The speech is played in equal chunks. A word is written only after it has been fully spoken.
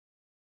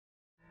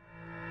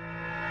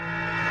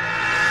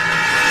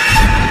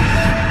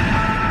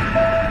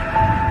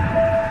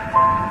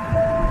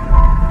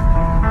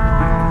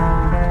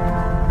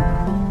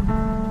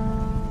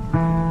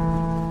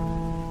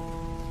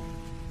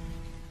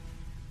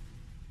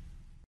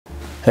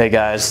Hey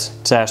guys,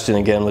 it's Ashton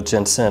again with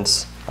Gent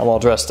Scents. I'm all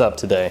dressed up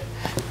today.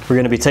 We're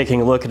going to be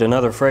taking a look at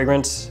another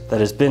fragrance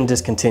that has been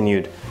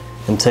discontinued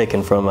and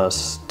taken from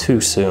us too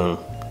soon.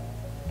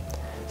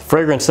 The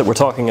fragrance that we're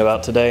talking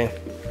about today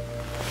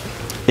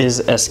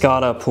is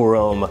Escada pour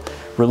Homme,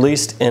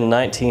 released in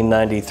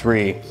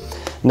 1993.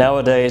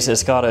 Nowadays,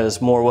 Escada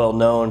is more well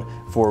known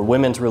for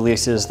women's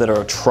releases that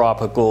are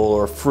tropical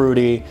or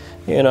fruity,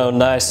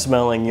 nice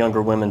smelling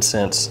younger women's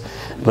scents.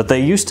 But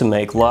they used to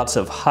make lots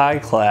of high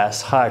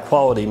class, high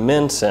quality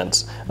men's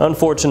scents.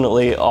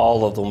 Unfortunately,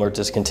 all of them are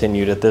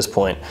discontinued at this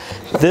point.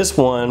 This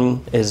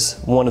one is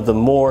one of the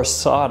more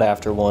sought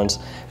after ones.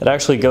 It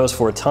actually goes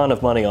for a ton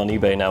of money on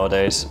eBay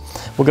nowadays.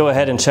 We'll go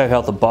ahead and check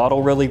out the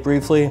bottle really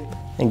briefly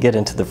and get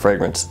into the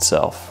fragrance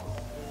itself.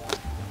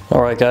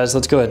 Alright guys,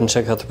 let's go ahead and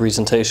check out the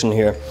presentation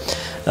here.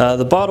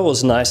 The bottle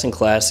is nice and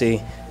classy.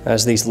 It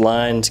has these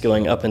lines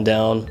going up and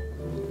down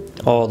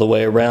all the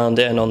way around,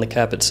 and on the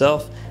cap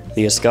itself,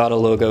 the Escada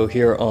logo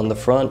here on the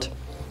front.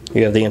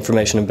 You have the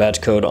information and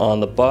badge code on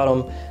the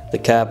bottom. The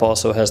cap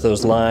also has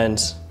those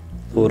lines,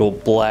 a little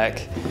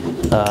black,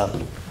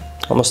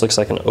 almost looks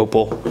like an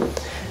opal.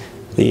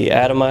 The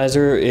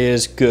atomizer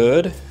is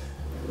good,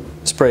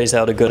 sprays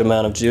out a good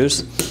amount of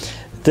juice.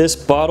 This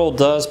bottle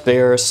does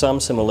bear some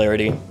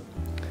similarity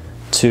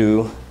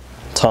to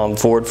Tom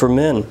Ford for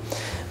Men.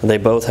 They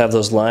both have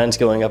those lines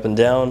going up and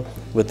down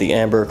with the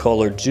amber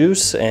colored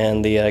juice,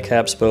 and the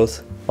caps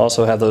both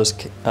also have those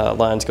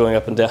lines going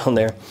up and down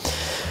there.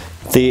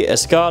 The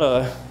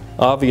Escada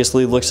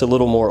obviously looks a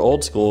little more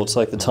old school. It's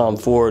like the Tom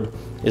Ford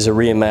is a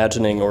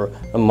reimagining or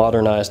a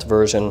modernized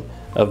version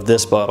of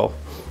this bottle.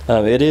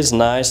 It is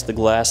nice. The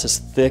glass is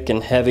thick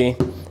and heavy.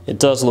 It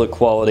does look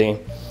quality.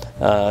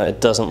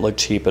 It doesn't look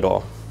cheap at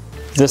all.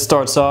 This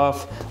starts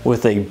off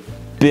with a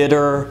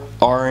bitter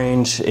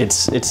orange.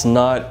 It's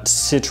not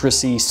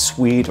citrusy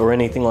sweet or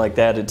anything like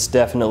that. It's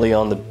definitely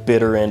on the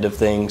bitter end of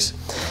things,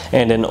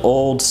 and an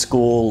old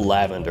school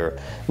lavender.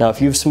 Now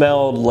if you've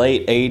smelled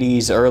late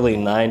 80s, early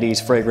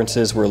 90s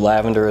fragrances where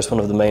lavender is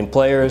one of the main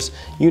players,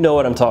 you know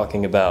what I'm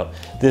talking about.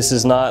 This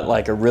is not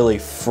like a really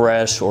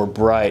fresh or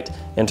bright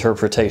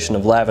interpretation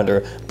of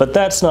lavender, but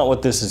that's not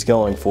what this is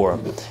going for.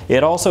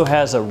 It also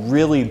has a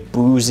really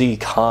boozy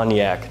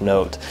cognac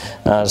note.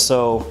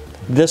 So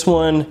this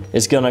one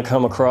is going to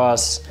come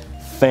across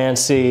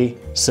fancy,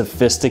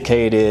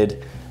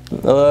 sophisticated,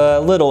 a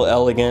little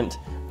elegant,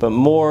 but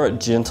more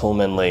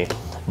gentlemanly.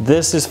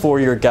 This is for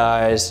your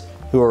guys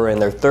who are in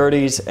their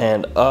 30s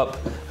and up,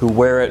 who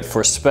wear it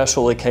for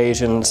special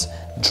occasions,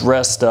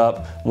 dressed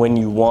up when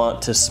you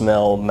want to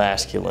smell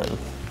masculine.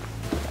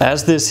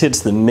 As this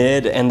hits the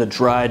mid and the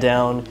dry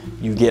down,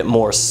 you get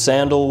more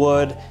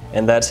sandalwood,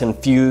 and that's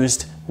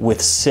infused with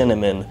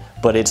cinnamon,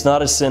 but it's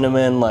not a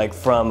cinnamon like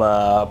from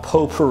a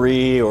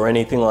potpourri or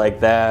anything like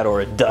that, or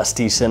a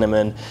dusty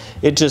cinnamon.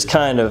 It just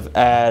kind of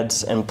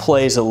adds and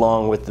plays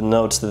along with the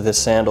notes that the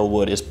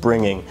sandalwood is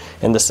bringing.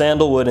 And the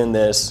sandalwood in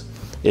this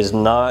is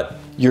not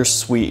your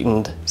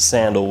sweetened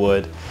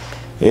sandalwood.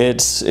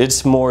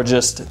 It's more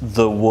just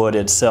the wood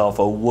itself,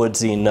 a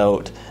woodsy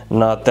note,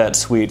 not that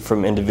sweet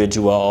from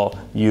Individual,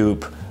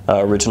 Youp,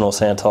 Original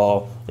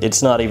Santal.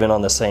 It's not even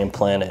on the same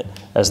planet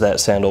as that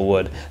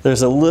sandalwood.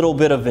 There's a little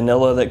bit of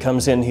vanilla that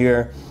comes in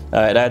here.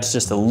 It adds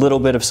just a little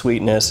bit of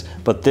sweetness,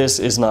 but this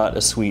is not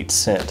a sweet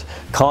scent.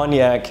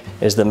 Cognac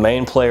is the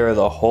main player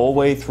the whole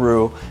way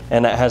through,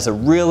 and it has a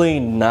really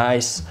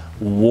nice,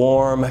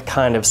 warm,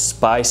 kind of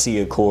spicy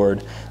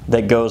accord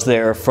that goes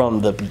there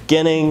from the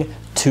beginning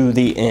to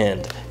the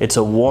end. It's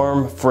a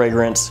warm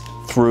fragrance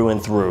through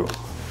and through.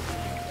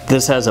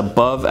 This has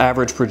above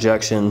average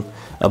projection,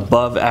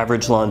 above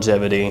average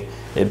longevity.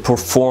 It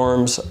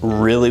performs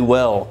really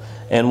well.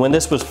 And when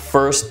this was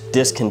first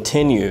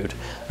discontinued,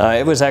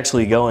 it was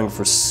actually going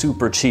for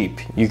super cheap.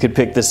 You could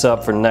pick this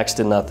up for next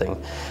to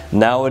nothing.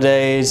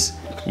 Nowadays,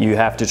 you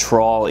have to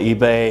trawl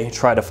eBay,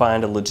 try to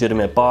find a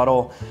legitimate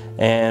bottle,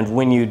 and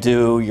when you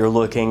do, you're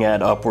looking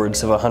at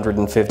upwards of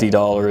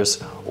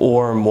 $150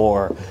 or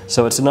more.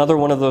 So it's another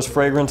one of those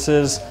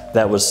fragrances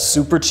that was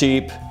super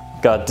cheap,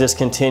 got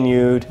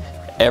discontinued.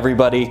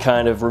 Everybody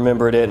kind of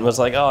remembered it and was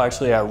like, oh,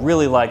 actually, I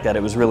really like that.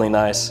 It was really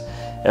nice.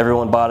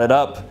 Everyone bought it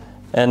up,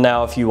 and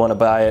now if you want to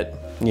buy it,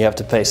 you have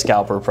to pay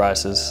scalper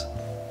prices.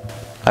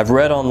 I've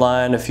read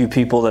online a few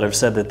people that have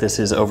said that this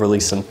is overly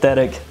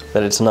synthetic,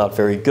 that it's not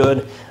very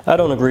good. I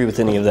don't agree with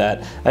any of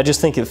that. I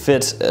just think it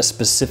fits a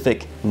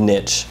specific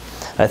niche.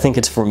 I think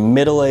it's for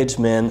middle-aged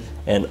men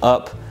and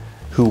up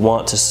who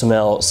want to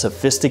smell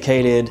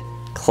sophisticated,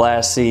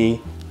 classy,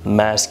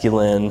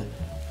 masculine,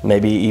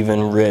 maybe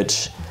even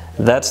rich.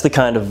 That's the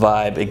kind of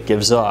vibe it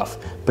gives off,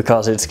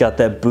 because it's got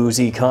that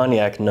boozy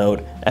cognac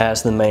note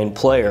as the main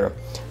player.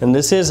 And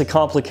this is a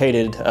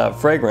complicated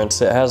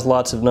fragrance. It has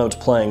lots of notes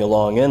playing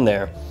along in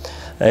there.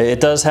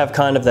 It does have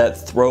kind of that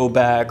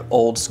throwback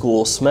old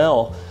school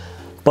smell,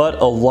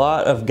 but a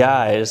lot of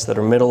guys that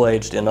are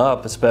middle-aged and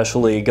up,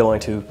 especially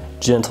going to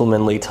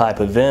gentlemanly type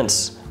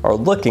events, are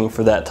looking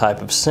for that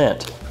type of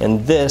scent.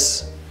 And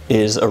this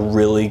is a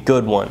really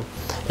good one.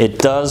 It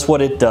does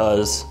what it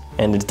does,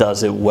 and it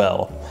does it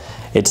well.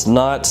 It's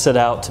not set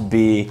out to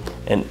be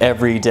an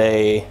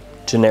everyday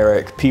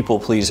generic people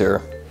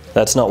pleaser.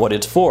 That's not what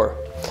it's for.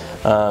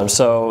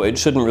 So it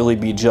shouldn't really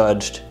be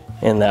judged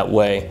in that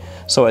way.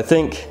 So I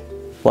think,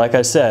 like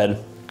I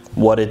said,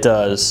 what it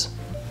does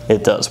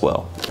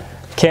well.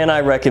 Can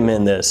I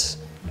recommend this?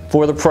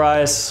 For the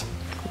price,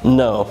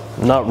 no,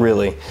 not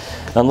really.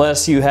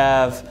 Unless you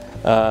have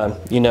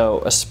you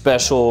know, a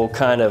special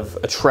kind of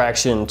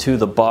attraction to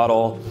the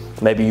bottle.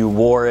 Maybe you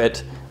wore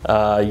it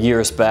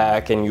years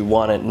back and you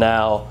want it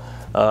now,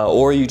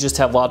 or you just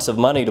have lots of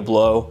money to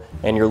blow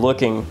and you're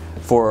looking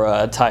for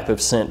a type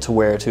of scent to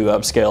wear to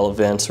upscale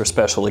events or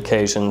special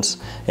occasions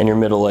and you're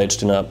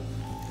middle-aged and up,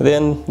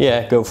 then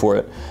yeah, go for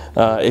it.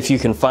 If you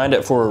can find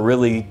it for a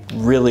really,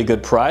 really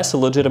good price, a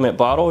legitimate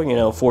bottle, you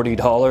know, $40,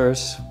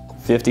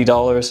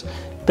 $50,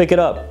 pick it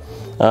up.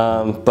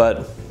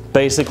 But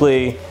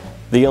basically,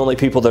 the only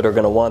people that are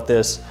going to want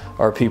this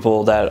are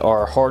people that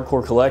are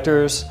hardcore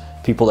collectors,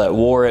 people that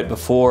wore it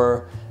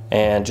before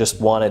and just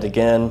want it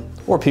again,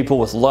 or people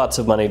with lots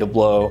of money to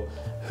blow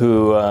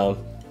who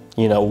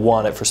you know,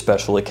 want it for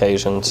special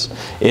occasions.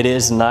 It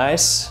is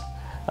nice.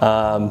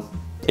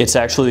 It's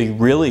actually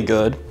really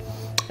good.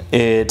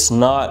 It's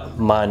not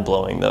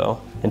mind-blowing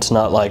though. It's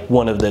not like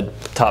one of the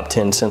top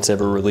 10 scents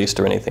ever released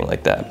or anything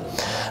like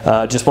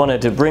that. Just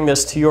wanted to bring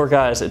this to your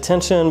guys'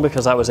 attention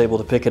because I was able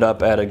to pick it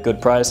up at a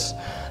good price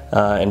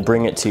and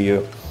bring it to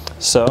you.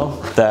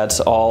 So that's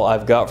all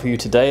I've got for you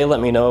today. Let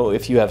me know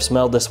if you have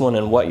smelled this one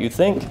and what you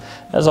think.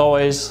 As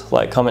always,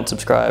 like, comment,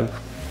 subscribe.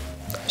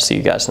 See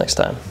you guys next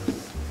time.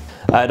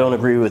 I don't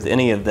agree with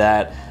any of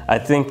that. I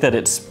think that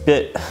it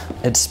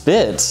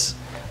spits.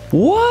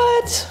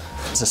 What?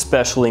 It's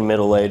especially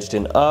middle-aged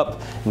and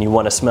up, and you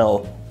want to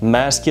smell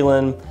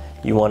masculine.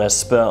 You want to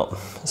spell